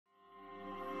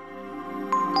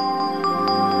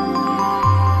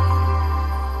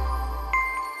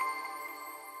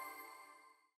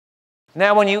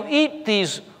Now, when you eat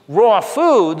these raw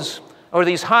foods, or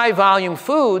these high-volume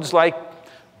foods like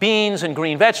beans and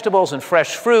green vegetables and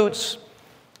fresh fruits,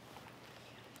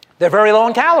 they're very low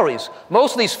in calories.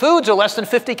 Most of these foods are less than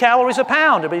 50 calories a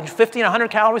pound, between 50 and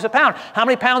 100 calories a pound. How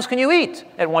many pounds can you eat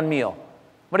at one meal?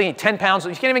 What do you eat, 10 pounds?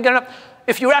 You can't even get enough.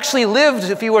 If you actually lived,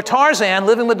 if you were Tarzan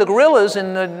living with the gorillas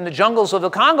in the jungles of the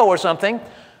Congo or something,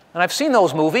 and I've seen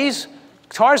those movies,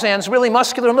 Tarzan's really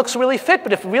muscular and looks really fit,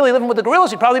 but if you're really living with the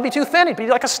gorillas, he'd probably be too thin. He'd be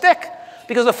like a stick.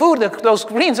 Because the food, those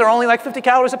greens are only like 50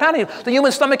 calories a pound. The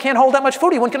human stomach can't hold that much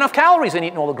food. He wouldn't get enough calories in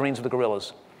eating all the greens of the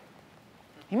gorillas.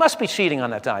 He must be cheating on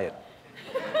that diet.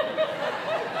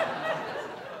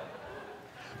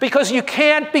 Because you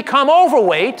can't become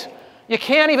overweight. You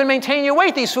can't even maintain your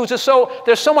weight. These foods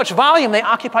there's so much volume, they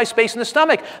occupy space in the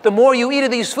stomach. The more you eat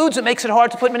of these foods, it makes it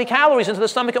hard to put many calories into the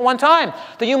stomach at one time.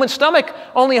 The human stomach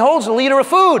only holds a liter of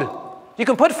food. You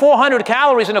can put 400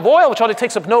 calories in of oil, which only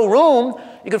takes up no room.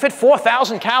 You can fit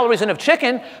 4,000 calories in of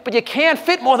chicken, but you can't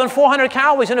fit more than 400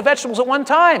 calories into vegetables at one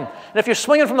time. And if you're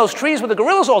swinging from those trees with the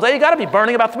gorillas all day, you've got to be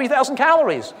burning about 3,000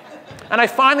 calories. And I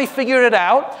finally figured it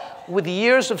out with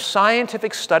years of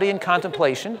scientific study and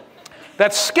contemplation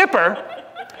that Skipper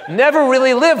never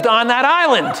really lived on that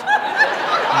island.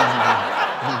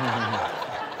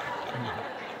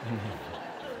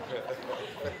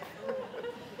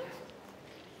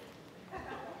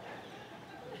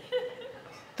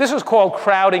 This is called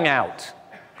crowding out.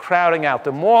 Crowding out.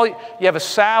 The more you have a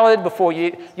salad before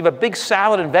you have a big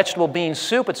salad and vegetable bean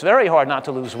soup, it's very hard not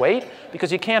to lose weight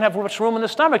because you can't have much room in the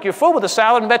stomach. You're full with the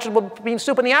salad and vegetable bean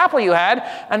soup and the apple you had,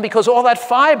 and because all that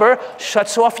fiber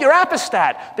shuts off your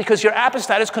appestat, because your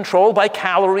appestat is controlled by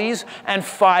calories and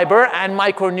fiber and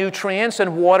micronutrients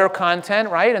and water content,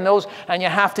 right? And you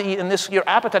have to eat, and your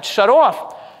appetite's shut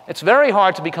off. It's very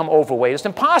hard to become overweight. It's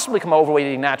impossible to become overweight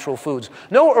eating natural foods.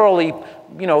 No early,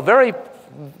 very,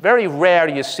 very rare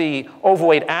do you see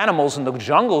overweight animals in the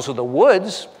jungles or the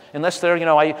woods, unless they're,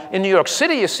 in New York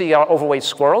City you see overweight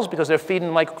squirrels because they're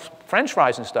feeding like French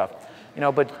fries and stuff,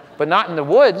 but not in the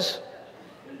woods.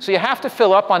 So you have to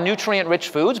fill up on nutrient-rich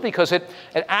foods because it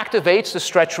activates the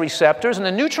stretch receptors, and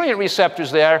the nutrient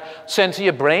receptors there send to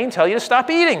your brain, tell you to stop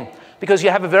eating. Because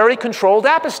you have a very controlled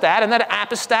appestat, and that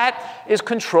appestat is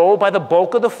controlled by the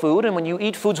bulk of the food. And when you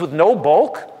eat foods with no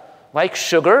bulk, like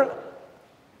sugar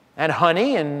and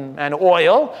honey and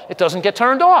oil, it doesn't get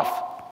turned off.